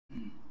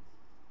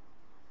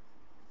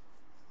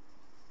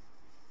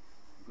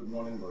Good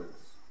morning, boys.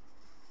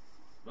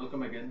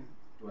 Welcome again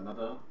to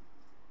another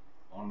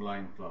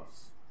online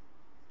class.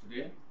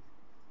 Today,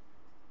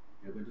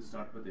 we are going to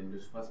start with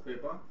English first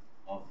paper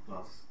of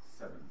class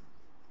 7.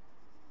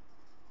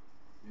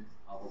 With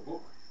our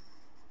book,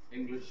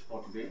 English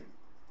for Today,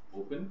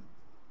 open,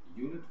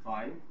 Unit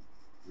 5,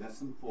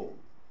 Lesson 4,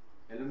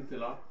 Helen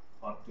Keller,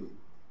 Part 2,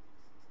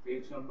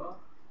 page number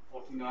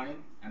 49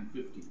 and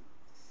 50.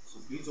 So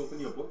please open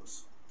your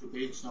books to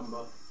page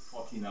number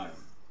 49.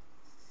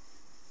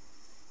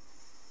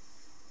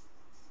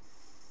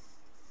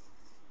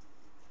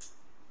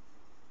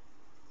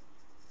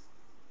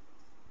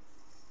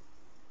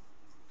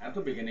 At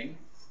the beginning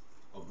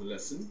of the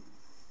lesson,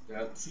 there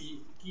are 3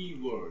 key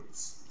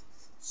words.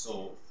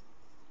 So,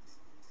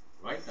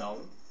 right now,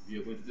 we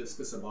are going to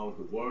discuss about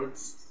the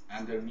words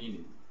and their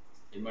meaning.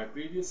 In my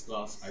previous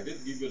class, I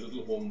did give you a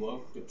little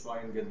homework to try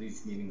and get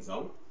these meanings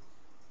out.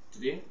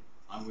 Today,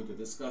 I'm going to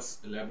discuss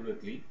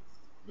elaborately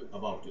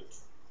about it.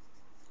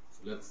 So,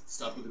 let's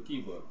start with the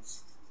key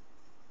words.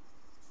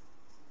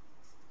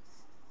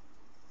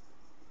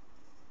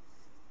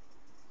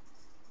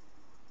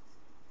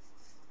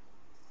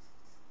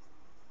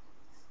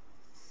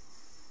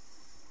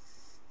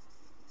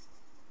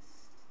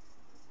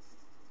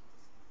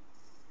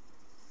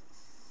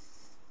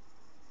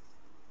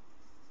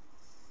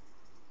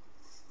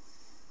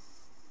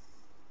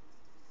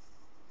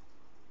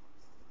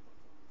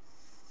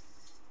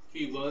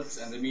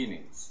 Keywords and the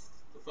meanings.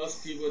 The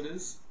first keyword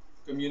is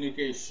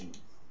communication.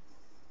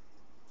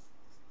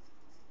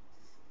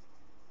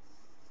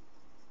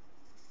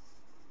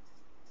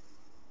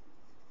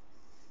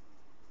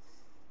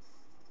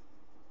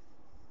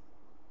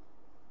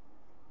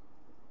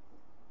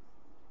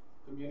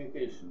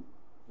 Communication.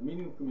 The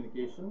meaning of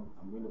communication,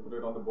 I'm going to put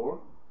it on the board.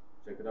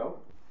 Check it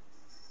out.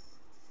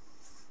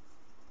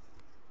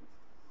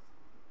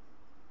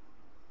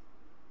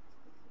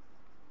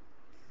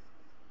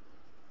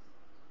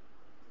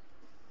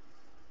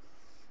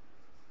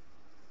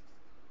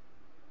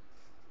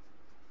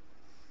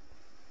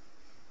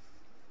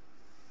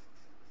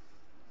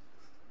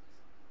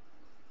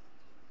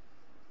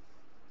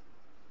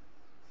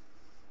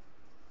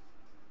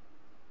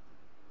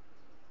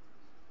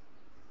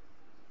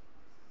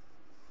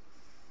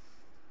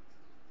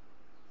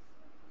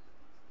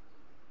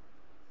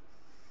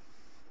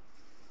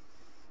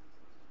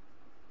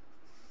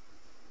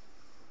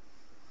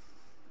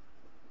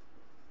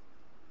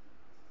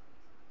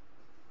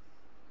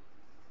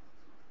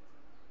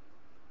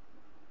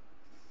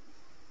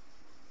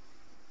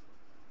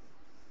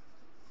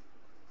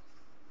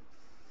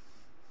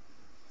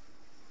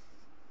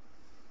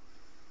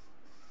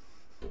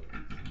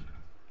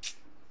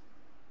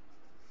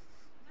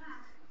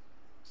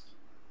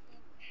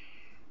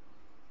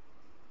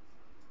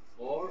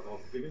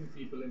 Giving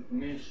people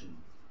information.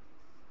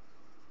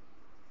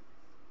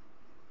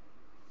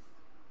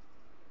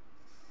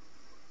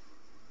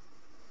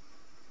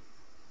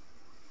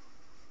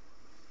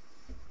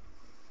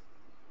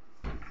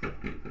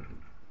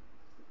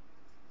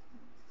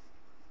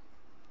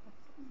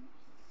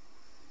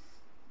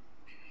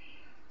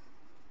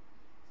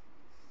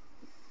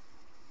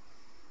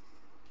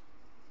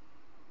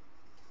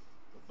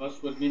 The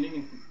first word meaning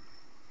in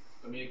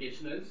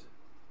communication is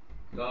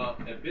the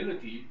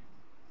ability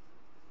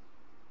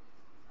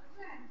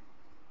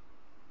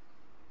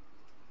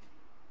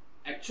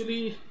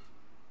actually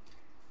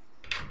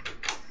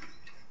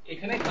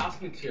এখানে class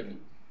নিচ্ছি আমি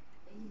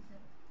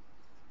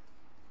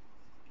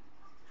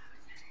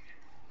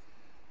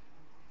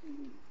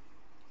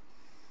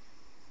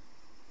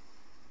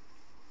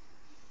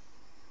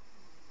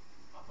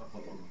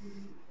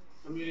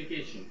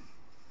Communication,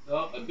 the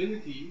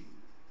ability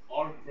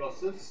or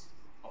process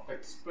of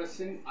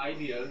expressing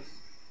ideas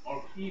or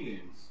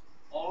feelings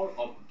or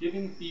of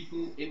giving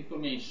people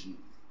information.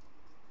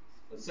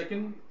 The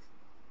second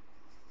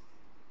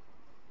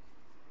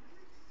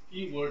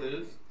key word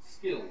is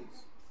skills.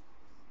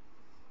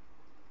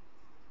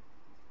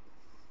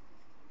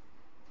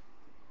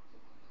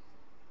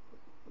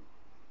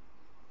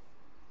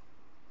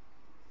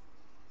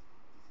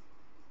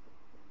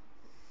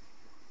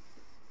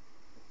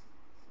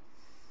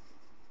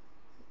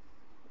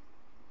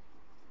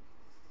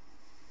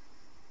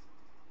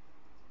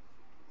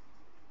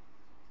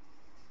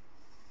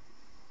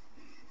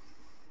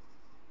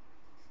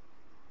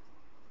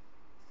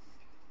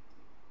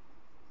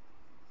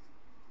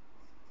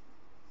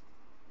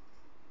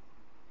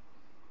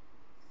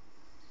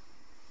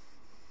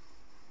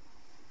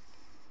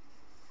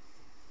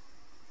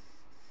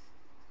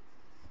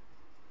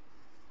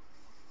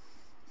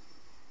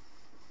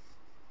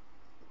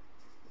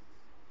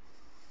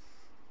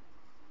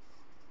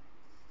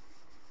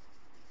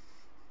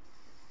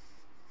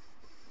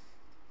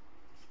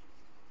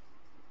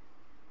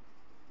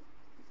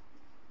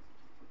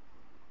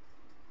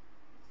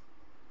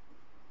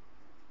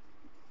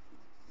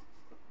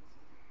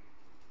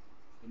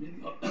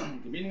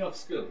 The meaning of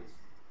skills: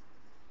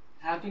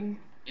 having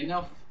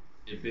enough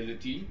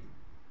ability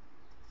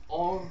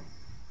or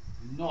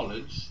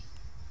knowledge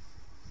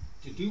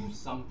to do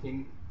something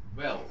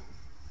well.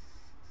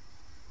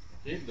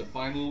 Okay, the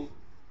final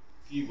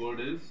keyword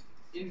is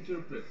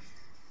interpret.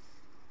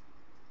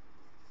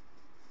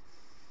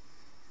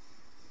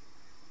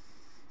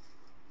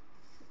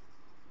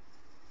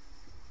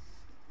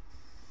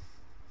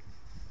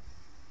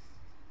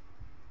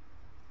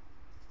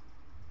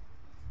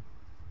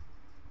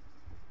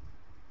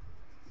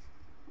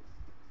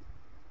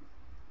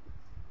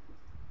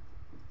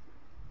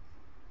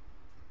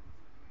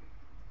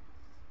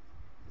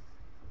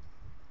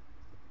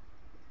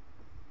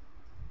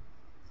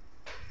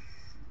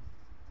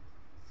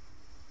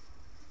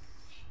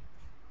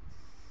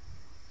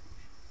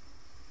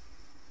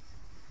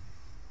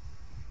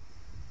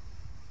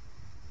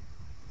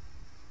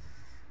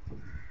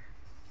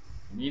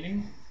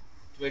 Meaning,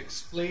 to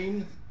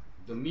explain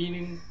the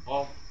meaning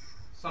of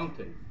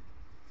something.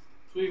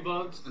 3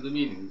 words and the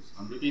meanings.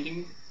 I'm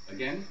repeating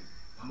again.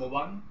 Number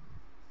 1,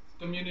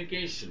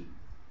 communication.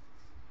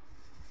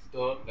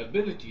 The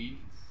ability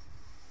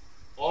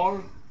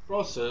or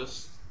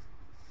process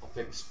of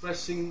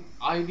expressing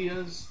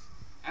ideas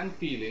and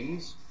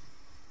feelings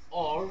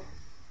or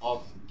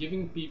of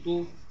giving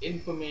people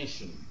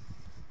information.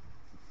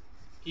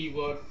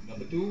 Keyword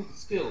number 2,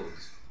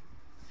 skills.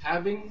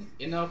 Having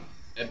enough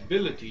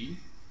ability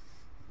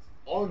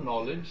or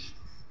knowledge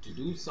to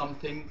do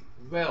something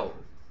well.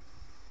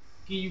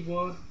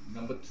 Keyword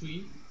number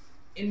 3,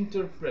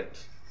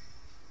 interpret.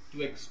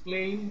 To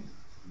explain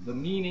the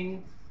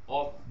meaning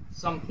of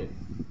something.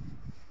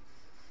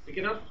 Pick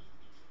it up.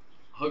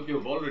 I hope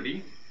you've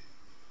already.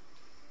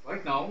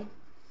 Right now,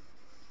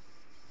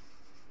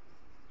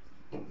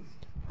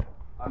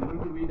 I'm going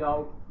to read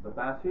out the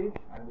passage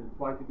and we'll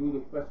try to do the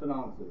question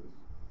answers.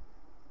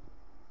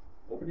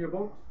 Open your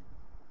books.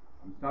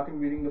 I'm starting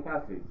reading the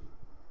passage.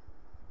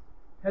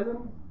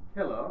 Helen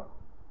Keller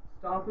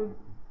started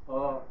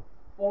her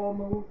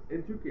formal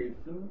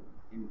education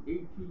in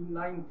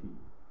 1890.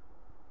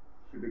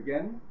 She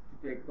began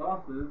to take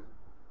classes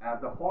at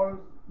the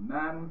Horace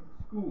Mann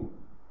School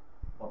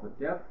for the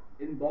Deaf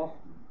in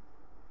Boston.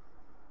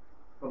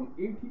 From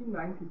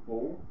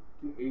 1894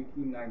 to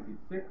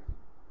 1896,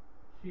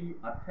 she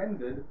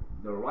attended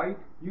the Wright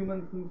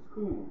Humanson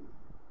School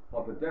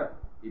for the Deaf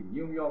in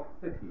New York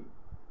City.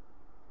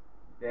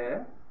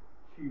 There,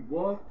 she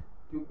worked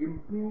to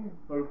improve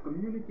her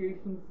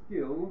communication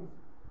skills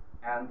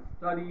and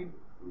studied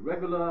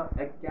regular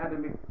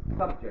academic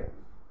subjects.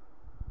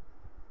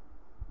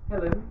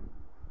 Helen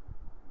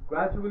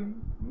gradually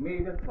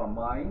made up her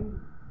mind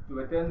to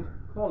attend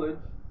college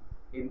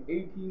in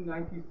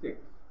 1896.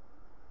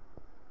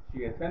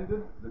 She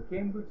attended the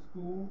Cambridge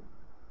School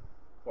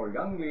for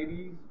Young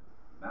Ladies,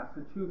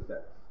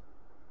 Massachusetts.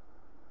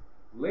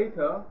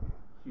 Later,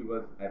 she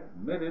was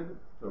admitted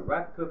to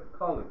Radcliffe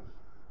College.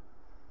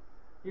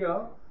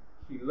 Here,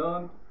 she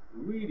learned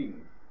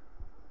reading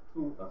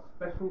through a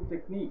special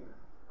technique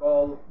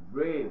called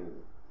Braille.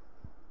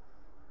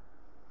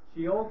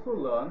 She also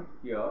learned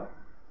here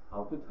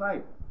how to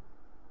type.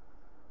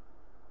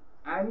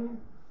 Annie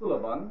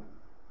Sullivan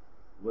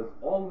was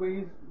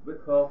always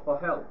with her for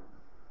help.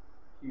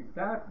 She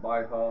sat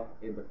by her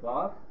in the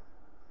class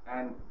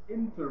and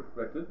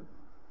interpreted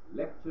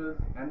lectures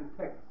and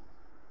texts.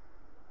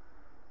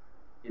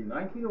 In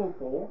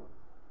 1904,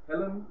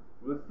 Helen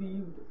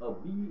received a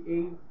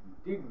BA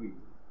degree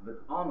with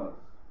honors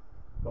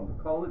from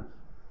the college.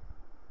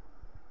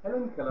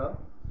 Helen Keller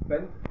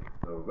spent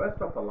the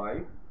rest of her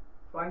life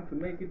trying to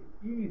make it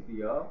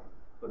easier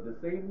for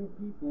disabled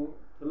people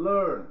to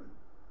learn.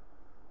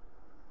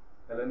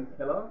 Helen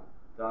Keller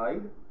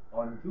died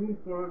on June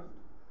 1st,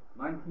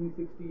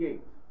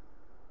 1968,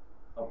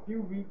 a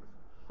few weeks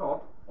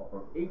short of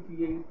her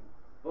 88th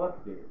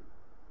birthday.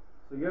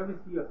 So here we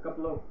see a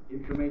couple of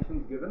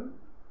information given.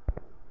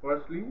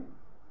 Firstly,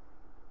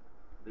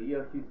 the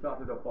year she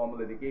started her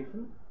formal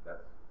education,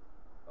 that's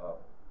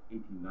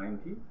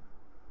 1890.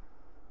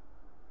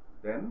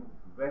 Then,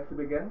 where she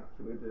began,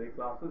 she went to take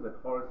classes at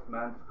Horace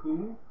Mann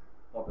School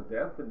for the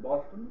Deaf in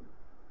Boston.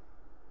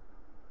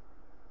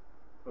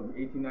 From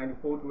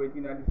 1894 to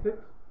 1896,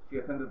 she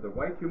attended the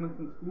Wright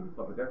Humanson School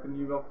for the Deaf in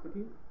New York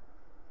City.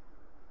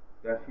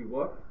 There she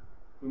worked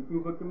to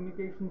improve her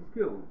communication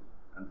skills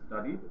and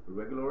studied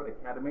regular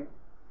academic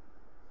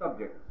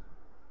subjects.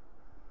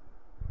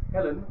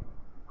 Helen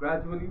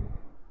gradually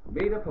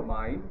made up her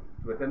mind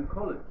to attend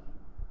college.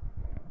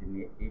 In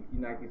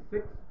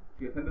 1896,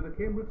 she attended the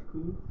Cambridge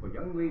School for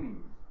Young Ladies,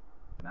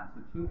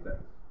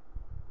 Massachusetts.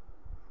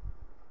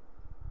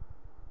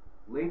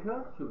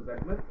 Later, she was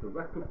admitted to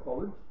Radcliffe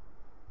College,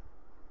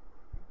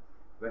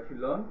 where she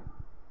learned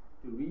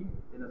to read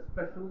in a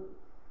special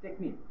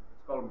technique.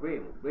 It's called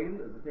Braille. Braille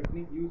is a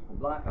technique used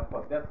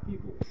for deaf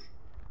people.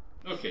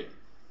 Okay.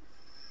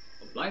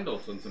 For blind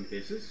also in some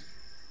cases.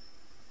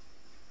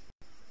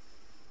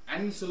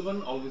 Annie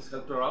Sullivan always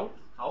helped her out.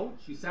 How?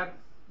 She sat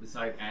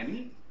beside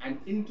Annie and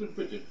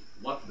interpreted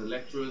what the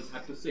lecturers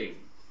had to say.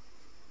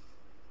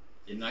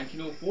 In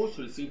 1904,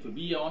 she received a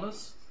BA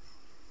honors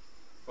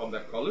from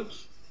that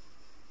college,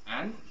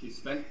 and she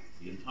spent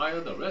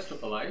the rest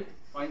of her life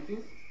trying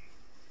to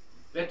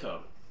better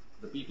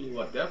the people who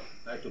are deaf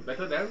try to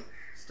better their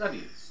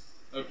studies.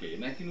 Okay,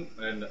 June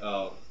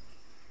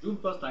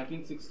 1st,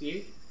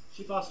 1968,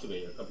 she passed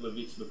away a couple of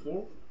weeks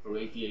before her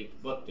 88th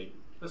birthday.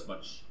 This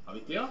much. Are we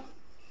clear?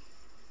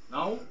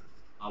 Now,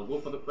 I'll go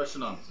for the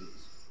question answers.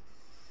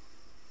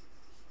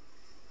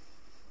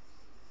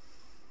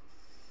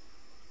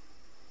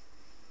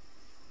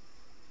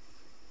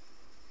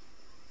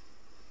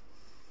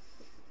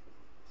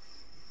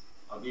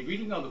 I'll be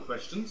reading out the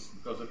questions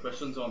because the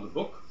questions are on the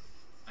book,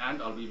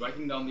 and I'll be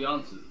writing down the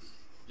answers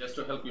just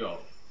to help you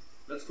out.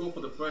 Let's go for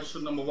the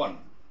question number 1.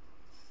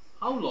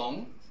 How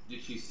long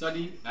did she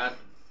study at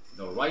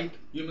the Wright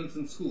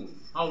Humanism School?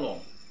 How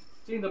long?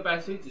 See, in the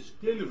passage it's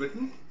clearly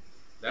written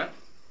that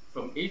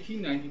from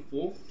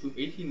 1894 to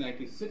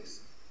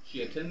 1896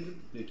 she attended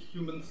the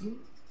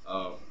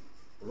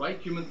Wright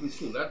Humanism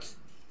School. That's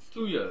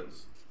 2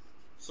 years.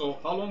 So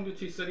how long did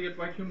she study at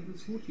Wright Humanism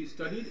School? She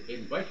studied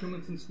in Wright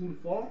Humanism School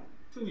for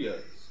 2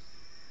 years.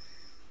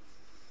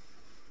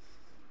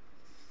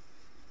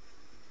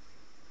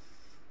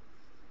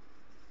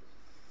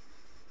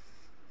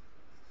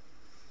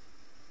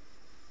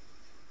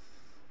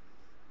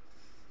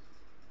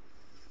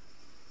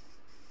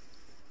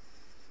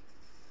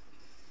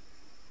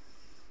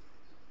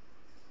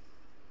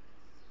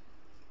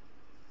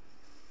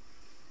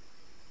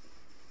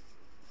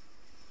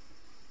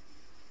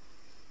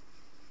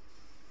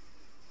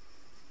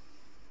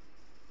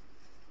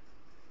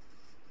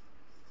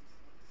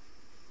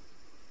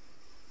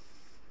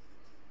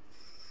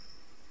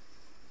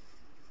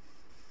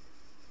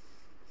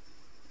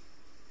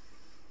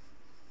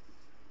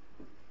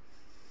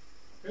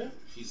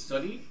 She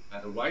studied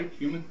at the Wright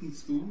Humanism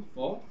School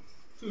for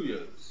 2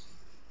 years.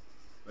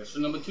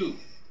 Question number 2.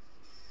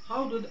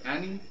 How did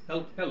Annie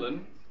help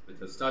Helen with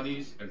her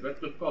studies at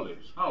Redcliffe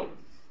College? How?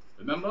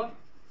 Remember,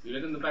 we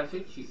read in the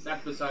passage, she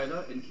sat beside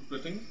her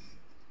interpreting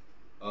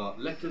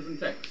lectures and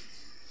texts.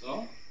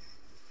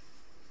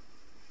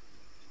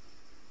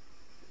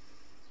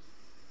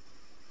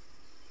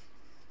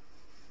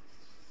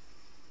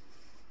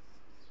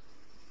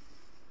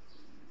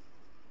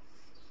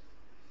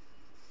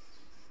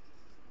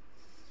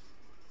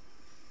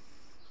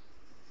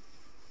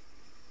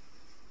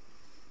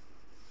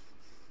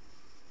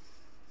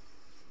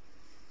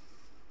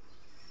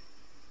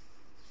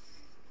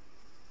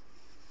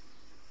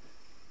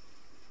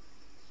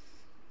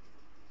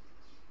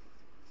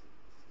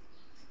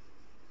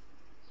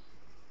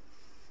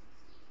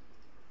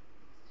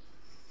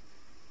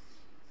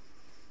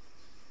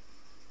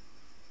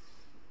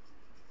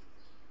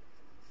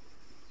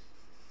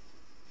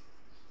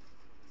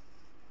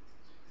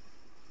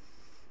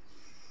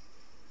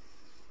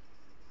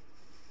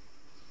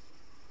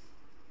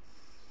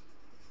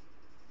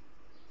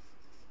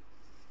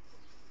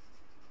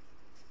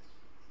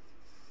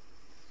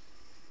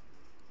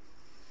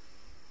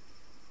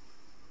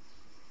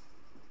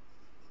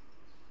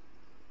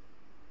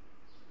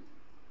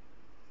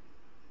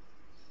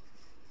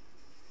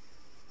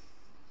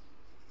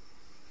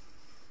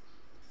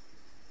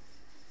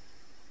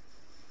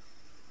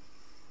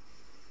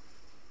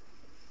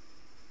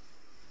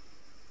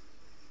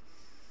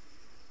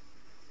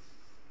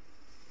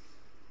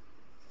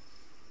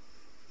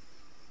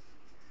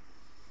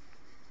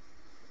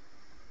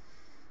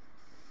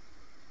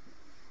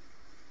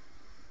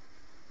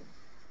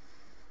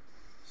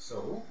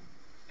 So,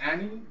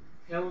 Annie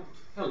helped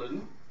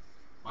Helen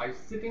by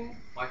sitting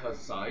by her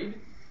side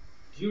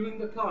during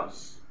the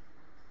class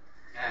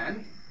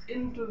and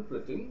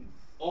interpreting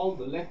all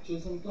the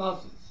lectures and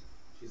classes.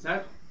 She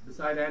sat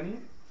beside Annie,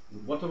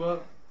 whatever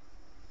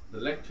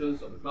the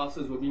lectures or the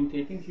classes were being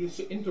taken, she used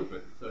to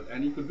interpret so that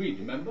Annie could read.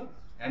 Remember,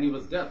 Annie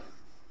was deaf,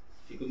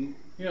 she couldn't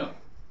hear.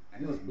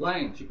 Annie was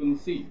blind, she couldn't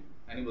see.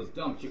 Annie was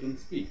dumb, she couldn't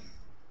speak.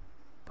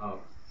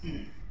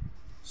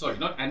 Sorry,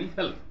 not Annie,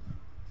 Helen.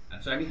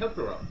 And so Annie helped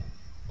her out.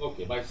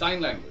 Okay, by sign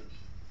language.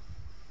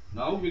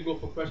 Now we go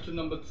for question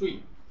number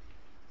 3.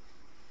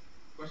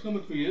 Question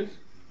number 3 is,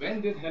 when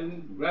did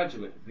Helen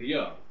graduate? The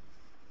year.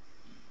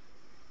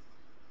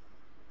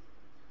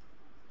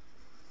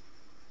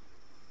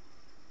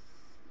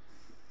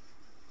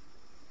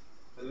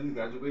 Helen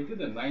graduated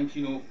in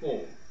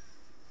 1904.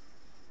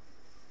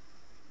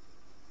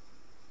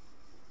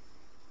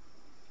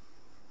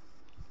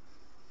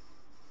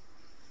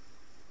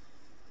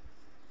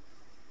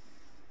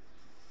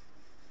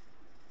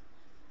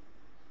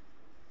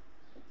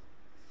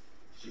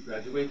 She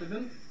graduated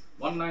in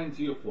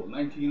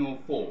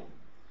 1904.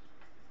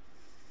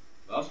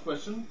 Last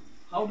question.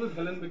 How did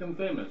Helen become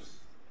famous?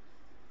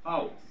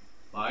 How?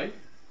 By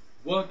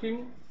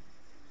working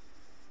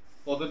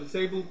for the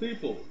disabled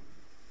people,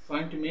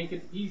 trying to make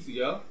it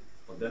easier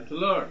for them to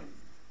learn.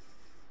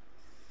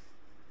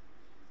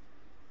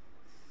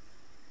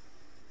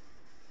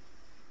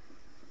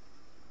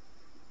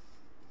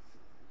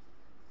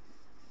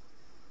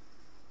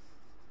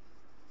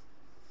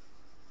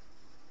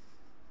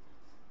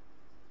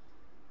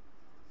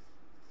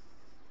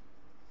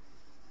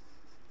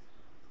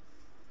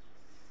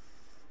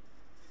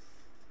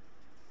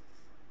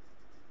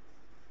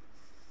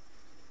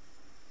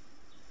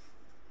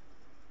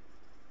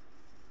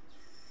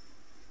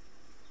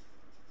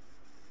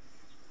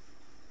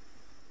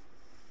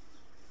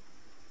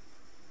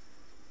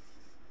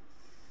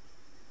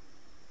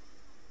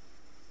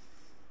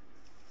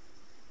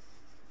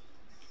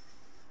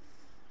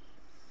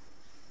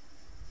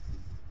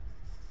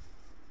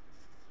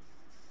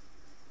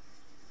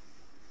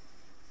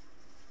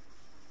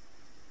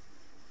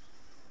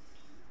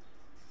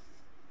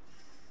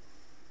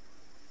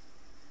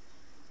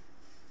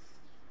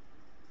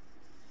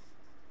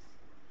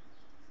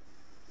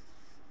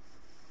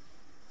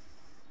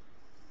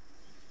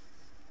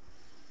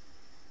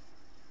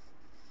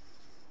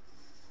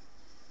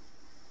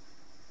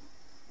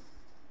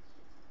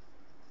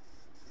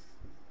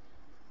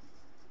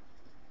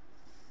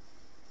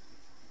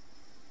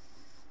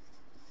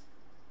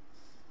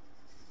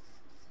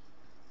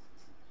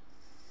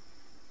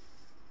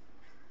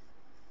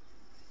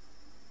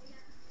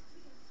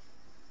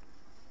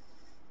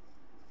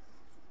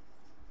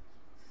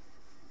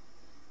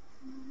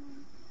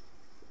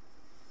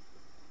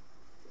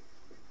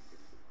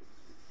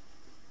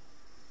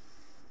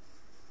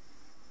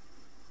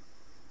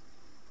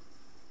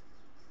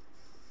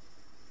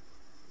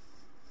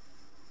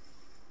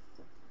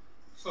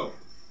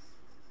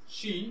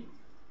 She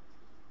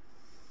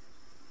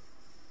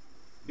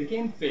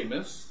became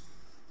famous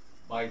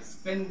by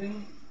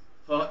spending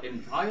her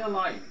entire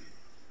life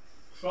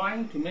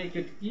trying to make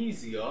it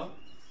easier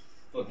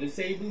for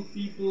disabled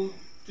people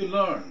to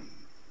learn.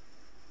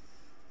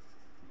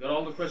 Got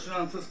all the question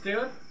answers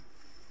clear?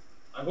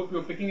 I hope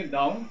you're picking it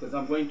down, because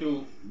I'm going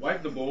to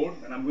wipe the board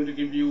and I'm going to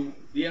give you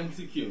the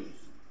MCQs.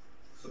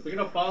 So pick it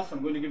up fast.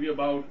 I'm going to give you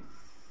about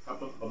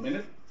a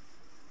minute.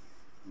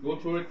 Go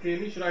through it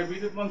clearly. Should I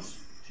read it once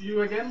to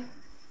you again?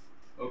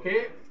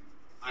 Okay.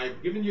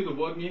 I've given you the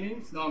word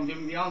meanings. Now I'm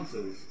giving the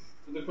answers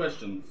to the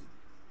questions.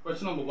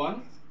 Question number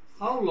 1.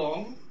 How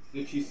long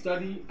did she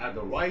study at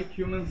the Wright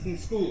Humanson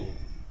School?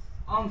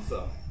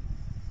 Answer.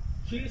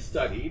 She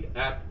studied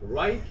at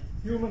Wright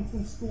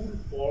Humanson School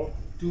for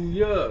 2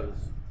 years.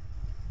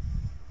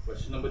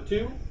 Question number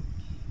 2.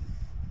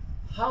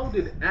 How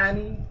did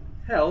Annie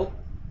help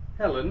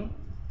Helen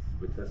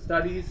with her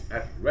studies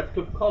at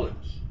Redcliffe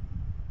College?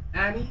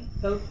 Annie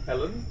helped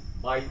Helen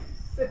by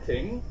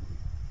sitting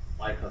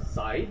by her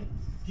side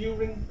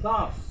during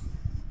class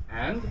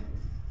and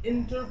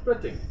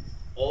interpreting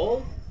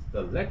all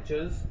the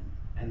lectures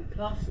and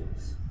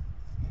classes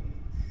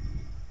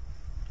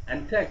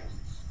and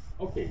texts.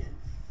 Okay.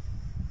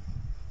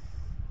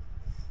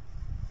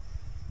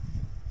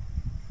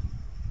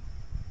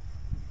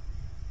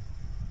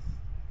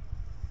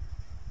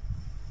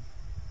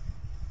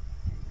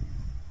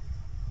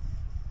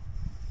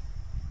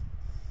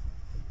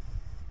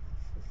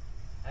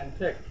 And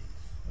texts.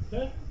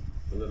 Okay.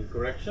 A little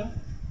correction.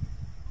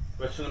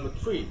 Question number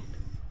 3.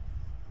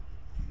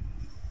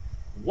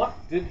 When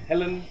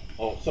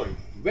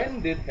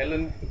did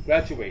Helen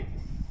graduate?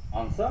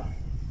 Answer.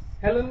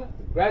 Helen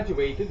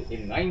graduated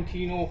in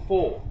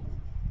 1904.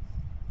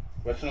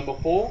 Question number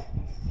 4.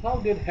 How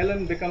did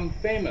Helen become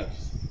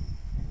famous?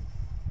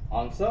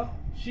 Answer.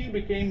 She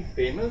became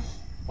famous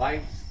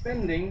by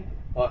spending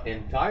her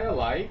entire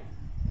life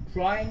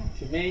trying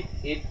to make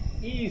it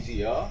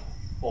easier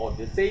for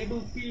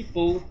disabled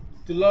people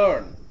to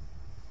learn.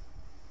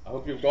 I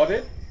hope you've got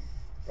it.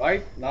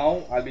 Right,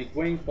 now I'll be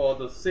going for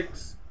the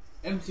 6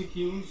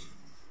 MCQs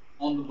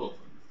on the book.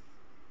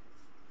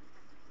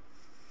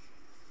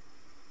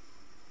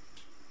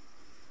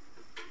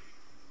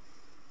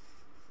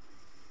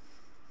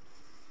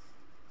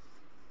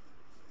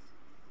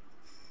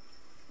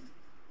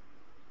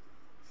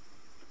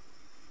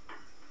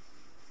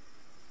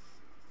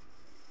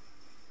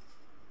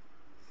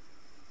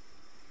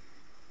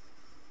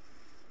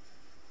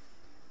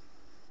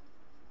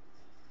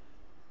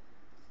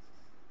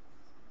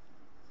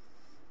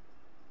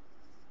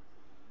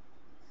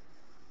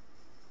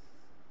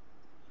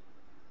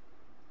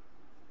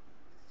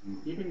 I'm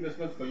keeping this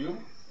much for you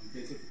in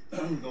case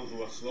of those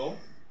who are slow,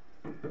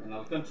 and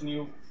I'll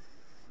continue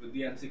with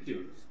the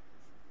MCQs.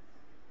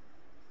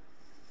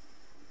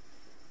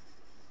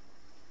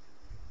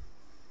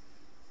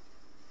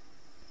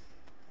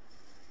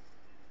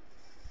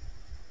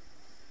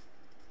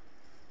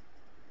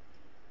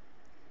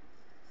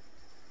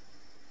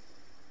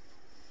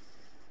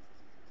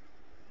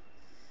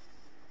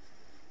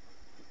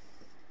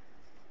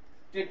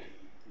 Tick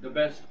the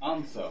best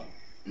answer.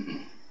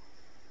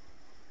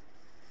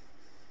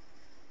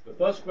 The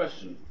first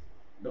question,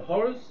 the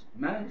Horace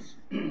Mann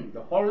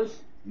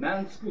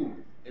School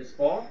is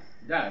for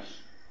dash.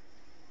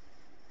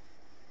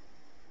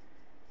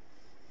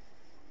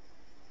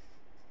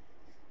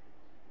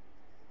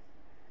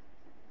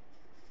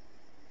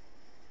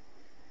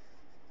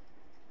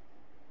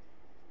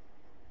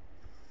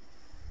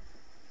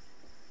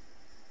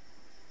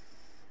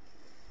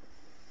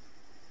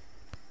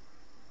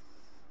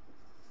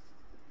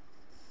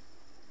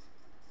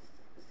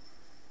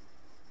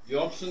 The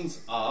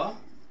options are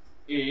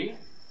A,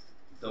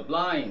 the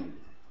blind,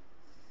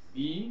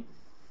 B,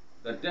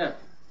 the deaf,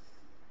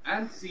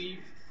 and C,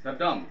 the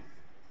dumb.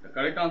 The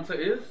correct answer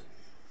is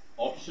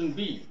option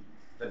B,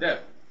 the deaf.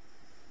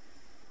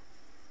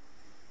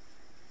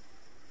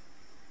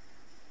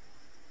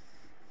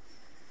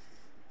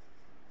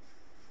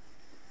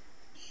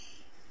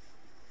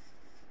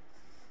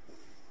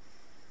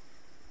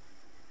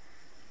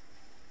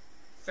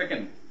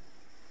 Second,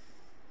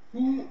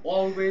 who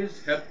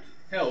always helped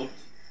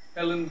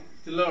Helen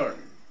to learn?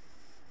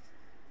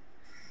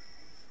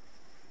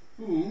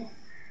 Who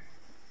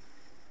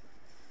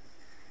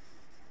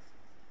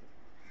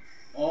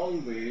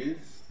always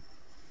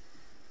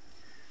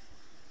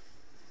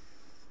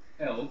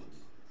helped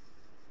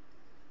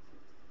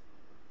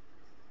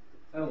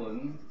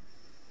Helen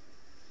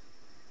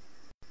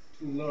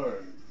to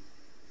learn?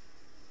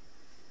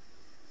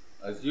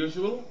 As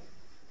usual,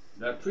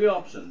 there are 3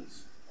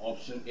 options.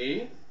 Option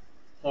A,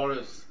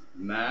 Horace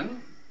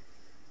Mann.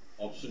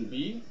 Option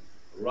B,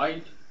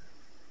 Wright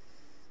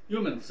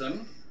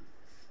Humanson.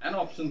 And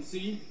option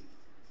C,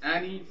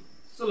 Annie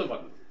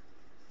Sullivan.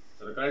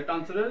 So the correct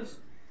answer is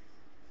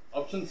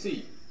option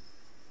C.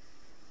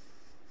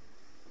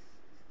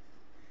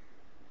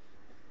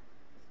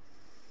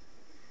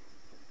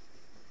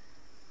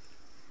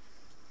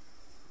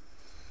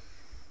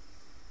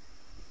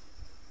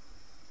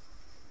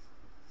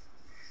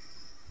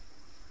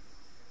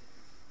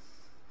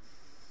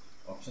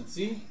 Option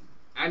C,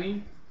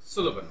 Annie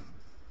Sullivan.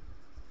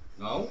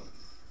 Now,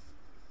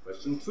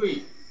 question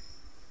 3.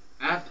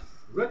 At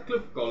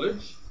Redcliffe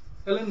College,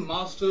 Helen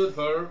mastered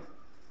her,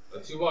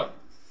 let's see what?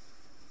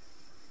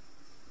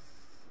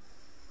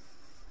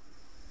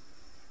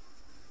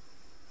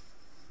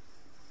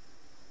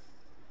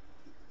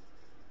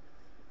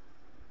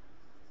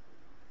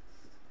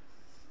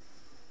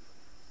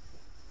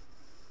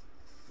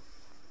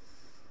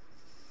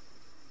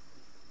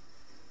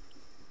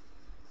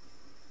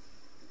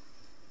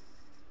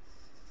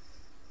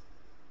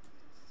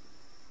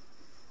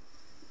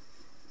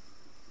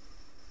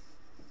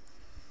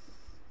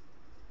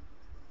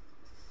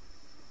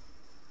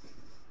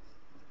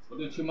 What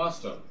did she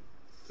master?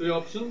 3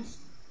 options.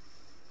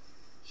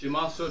 She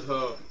mastered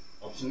her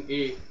option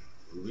A,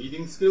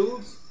 reading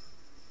skills,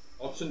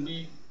 option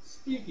B,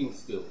 speaking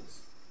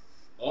skills,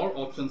 or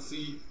option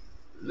C,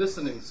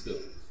 listening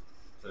skills.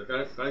 So the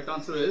correct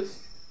answer is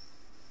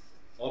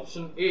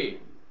option A,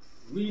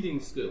 reading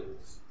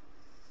skills.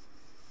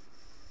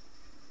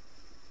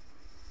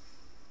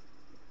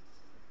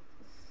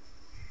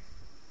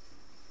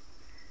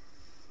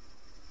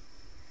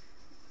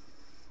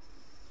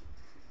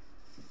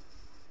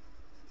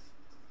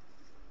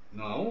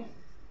 Now,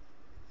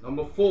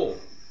 number 4.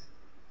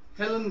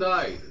 Helen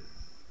died.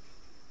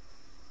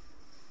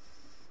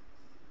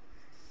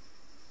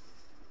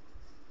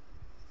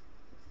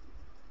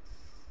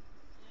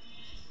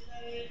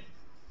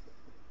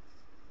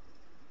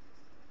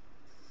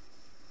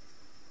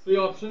 Three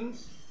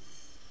options.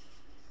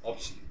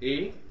 Option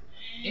A,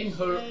 in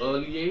her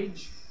early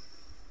age.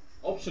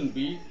 Option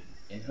B,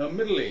 in her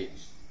middle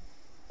age.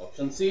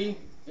 Option C,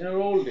 in her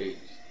old age.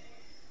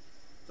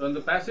 So in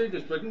the passage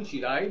it's written she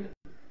died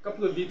a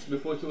couple of weeks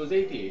before she was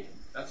 88.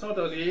 That's not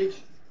early age.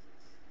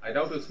 I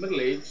doubt it's middle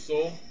age,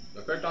 so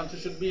the correct answer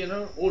should be in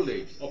her old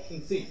age.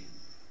 Option C.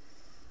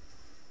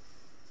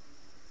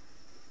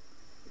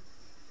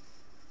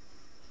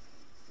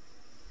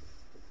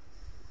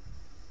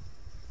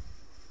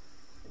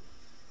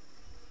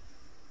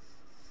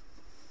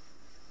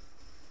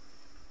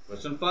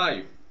 Question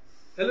 5.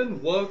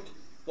 Helen worked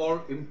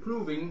for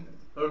improving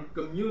her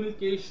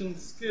communication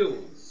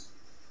skills.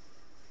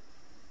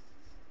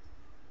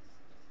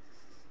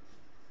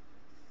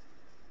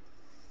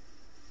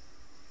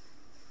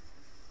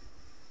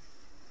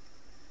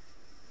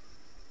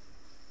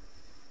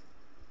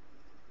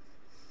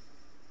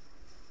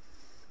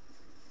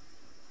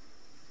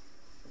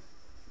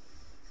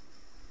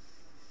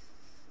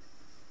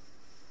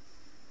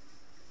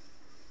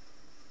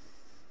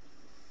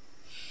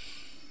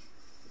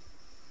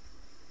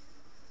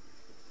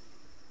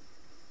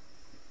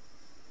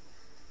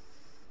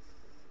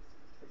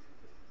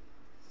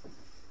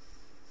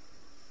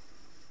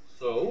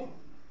 So,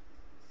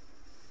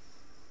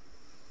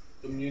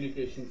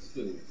 communication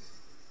skills.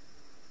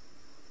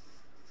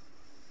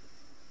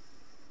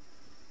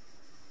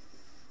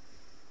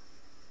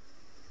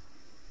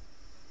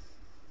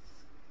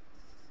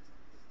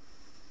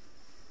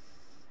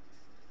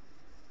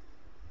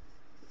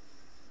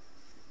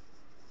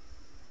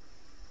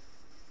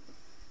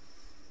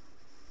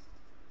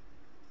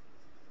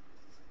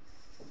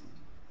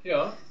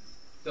 Here,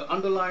 the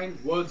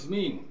underlined words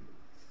mean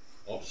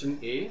option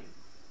A,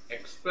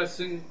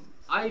 expressing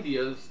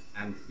ideas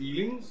and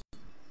feelings.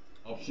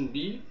 Option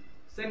B,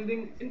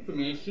 sending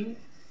information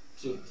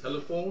through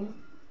telephone,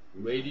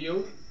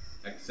 radio,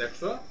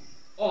 etc.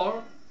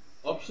 Or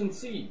option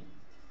C,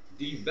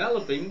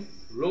 developing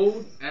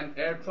road and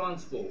air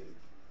transport.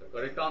 The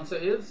correct answer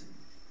is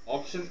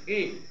option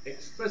A,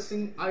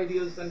 expressing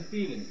ideas and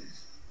feelings.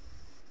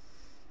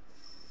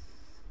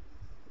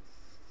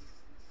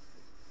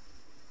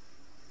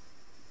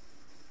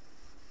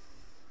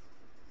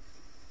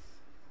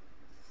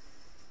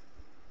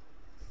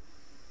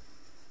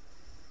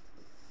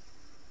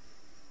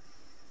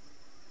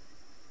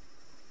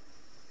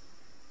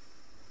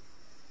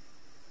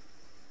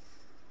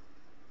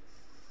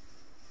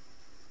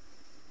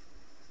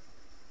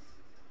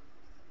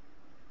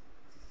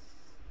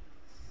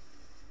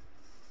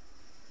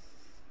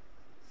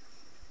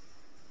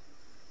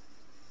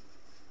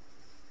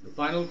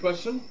 Final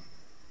question.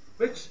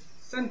 Which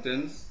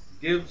sentence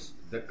gives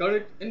the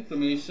correct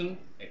information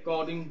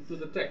according to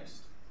the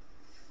text?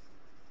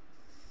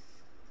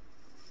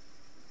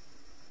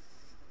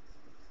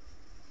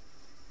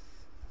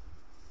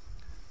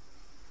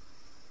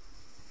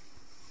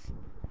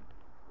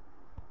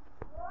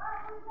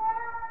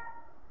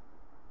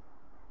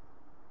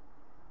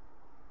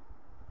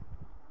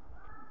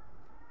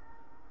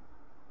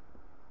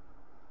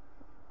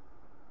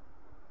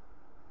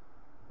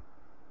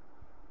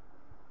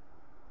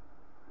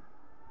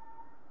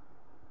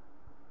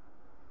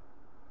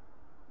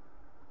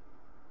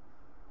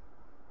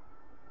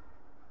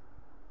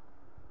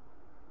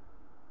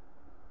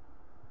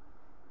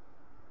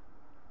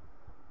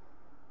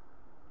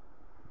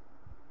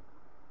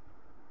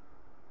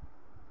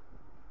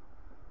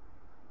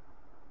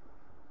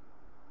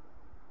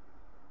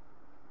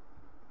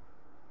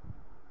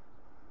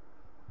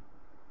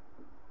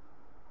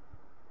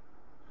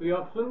 Three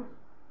options.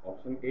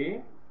 Option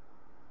A,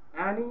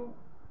 Annie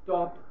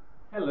taught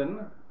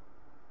Helen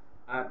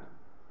at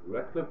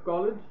Redcliffe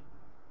College.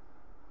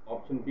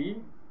 Option B,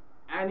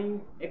 Annie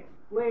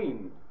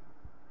explained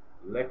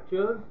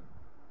lectures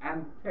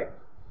and texts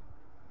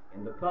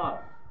in the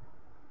class.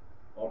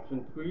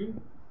 Option 3,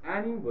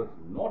 Annie was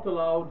not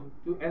allowed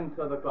to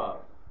enter the class.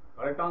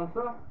 Correct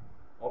answer?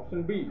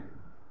 Option B.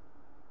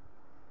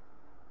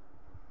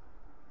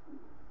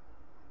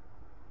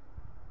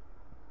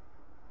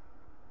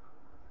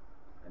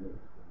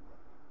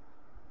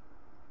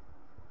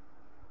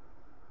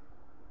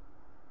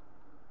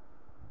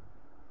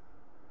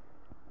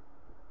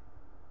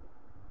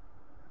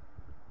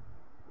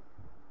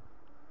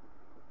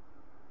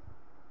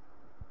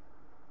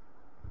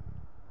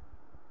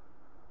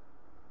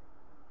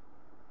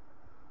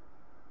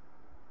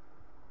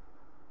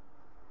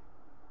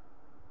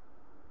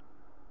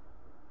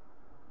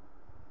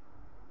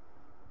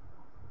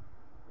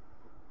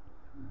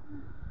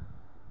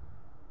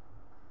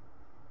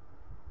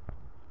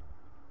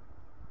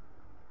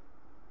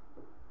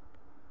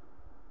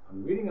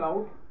 I'm reading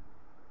out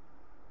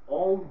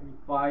all the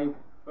 5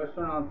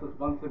 question answers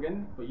once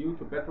again for you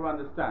to better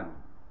understand.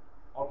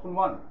 Option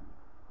 1,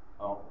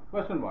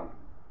 question 1.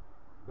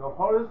 The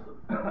Horace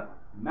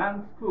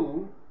Mann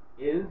School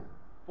is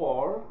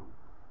for.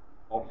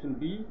 Option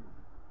B,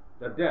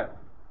 the deaf.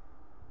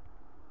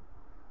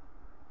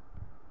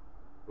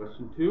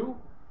 Question 2,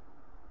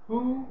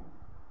 who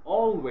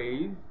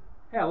always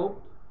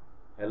helped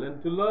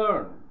Helen to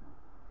learn?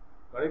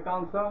 Correct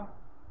answer?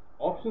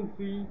 Option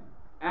C,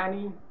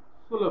 Annie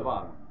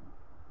Sullivan.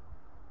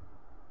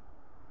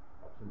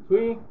 Option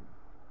 3,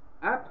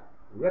 at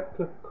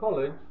Redcliffe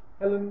College,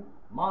 Helen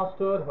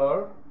mastered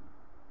her.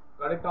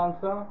 Correct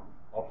answer?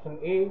 Option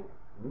A,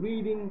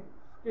 reading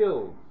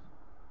skills.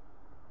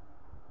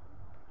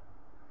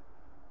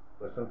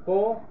 Question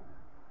 4,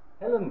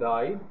 Helen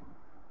died.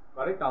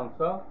 Correct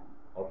answer?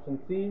 Option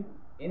C,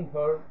 in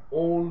her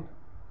old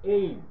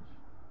age.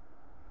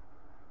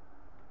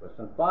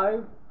 Question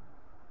 5,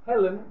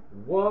 Helen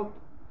worked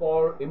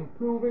for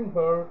improving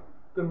her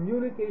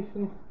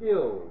communication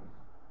skills.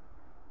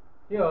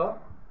 Here,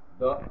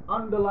 the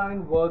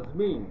underlined words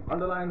mean.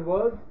 Underlined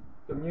words,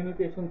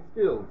 communication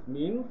skills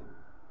means.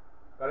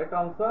 Correct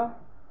answer?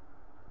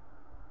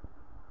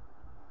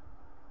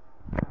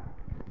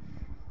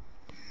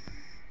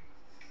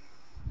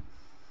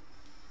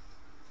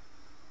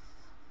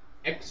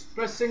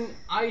 Expressing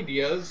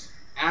ideas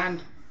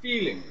and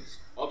feelings.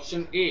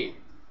 Option A,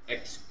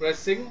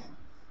 expressing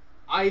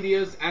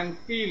ideas and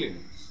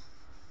feelings.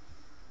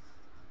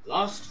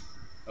 Last,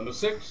 number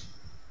 6,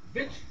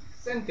 which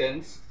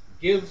sentence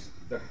gives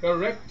the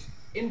correct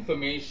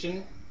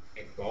information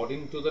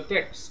according to the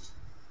text?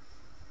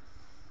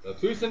 The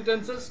 3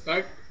 sentences,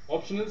 correct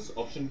option is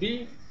option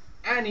B,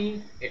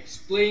 Annie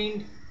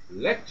explained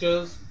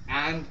lectures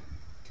and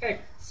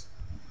texts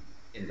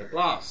in the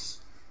class.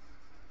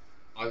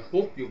 I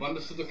hope you've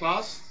understood the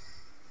class.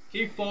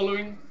 Keep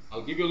following.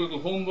 I'll give you a little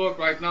homework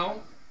right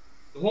now.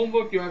 The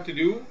homework you have to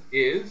do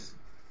is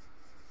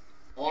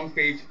on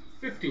page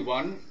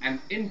 51,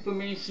 an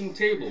information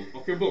table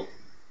of your book.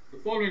 The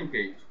following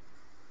page.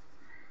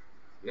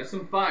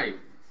 Lesson 5,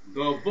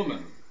 the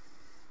woman.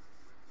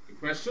 The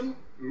question,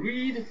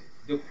 read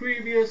the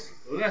previous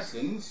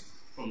lessons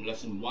from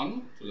lesson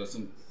 1 to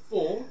lesson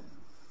 4.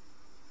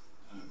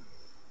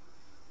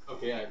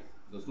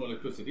 There's no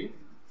electricity.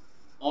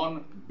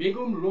 On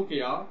Begum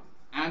Rokeya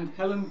and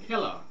Helen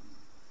Keller,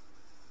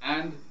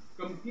 and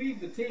complete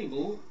the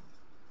table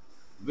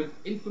with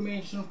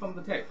information from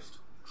the text.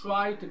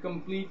 Try to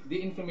complete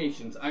the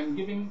informations. I'm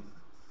giving,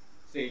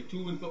 say,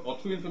 2 or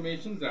 3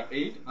 informations. There are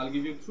 8. I'll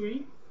give you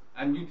 3,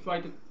 and you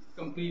try to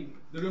complete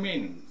the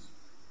remainings.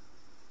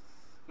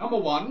 Number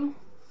 1,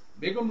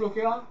 Begum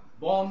Rokeya,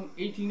 born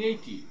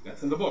 1880.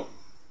 That's in the book.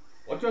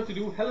 What you have to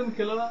do, Helen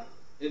Keller,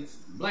 it's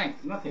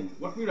blank, nothing.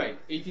 What we write?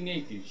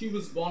 1880. She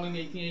was born in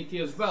 1880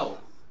 as well.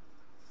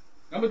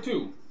 Number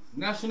 2,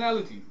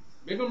 nationality.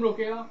 Begum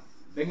Rokeya,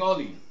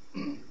 Bengali.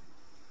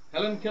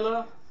 Helen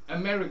Keller,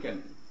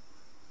 American.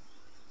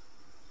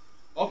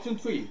 Option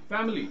 3,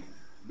 family.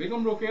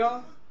 Begum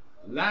Rokeya,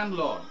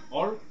 landlord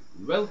or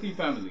wealthy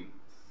family.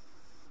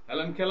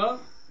 Helen Keller,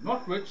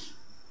 not rich.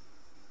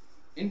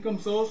 Income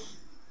source,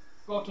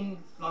 cotton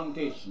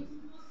plantation.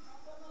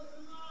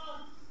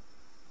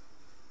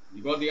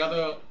 You got the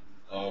other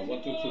 1,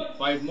 2, 3,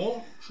 5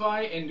 more.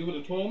 Try and do it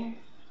at home.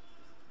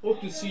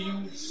 Hope to see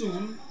you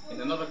soon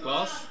in another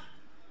class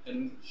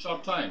in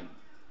short time.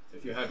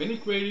 If you have any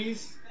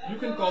queries, you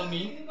can call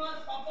me.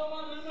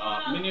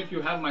 Many of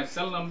you have my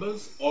cell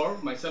numbers or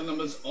my cell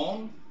numbers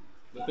on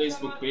the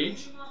Facebook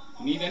page. If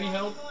you need any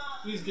help,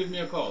 please give me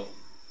a call.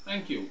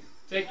 Thank you.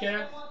 Take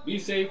care, be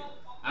safe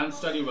and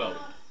study well.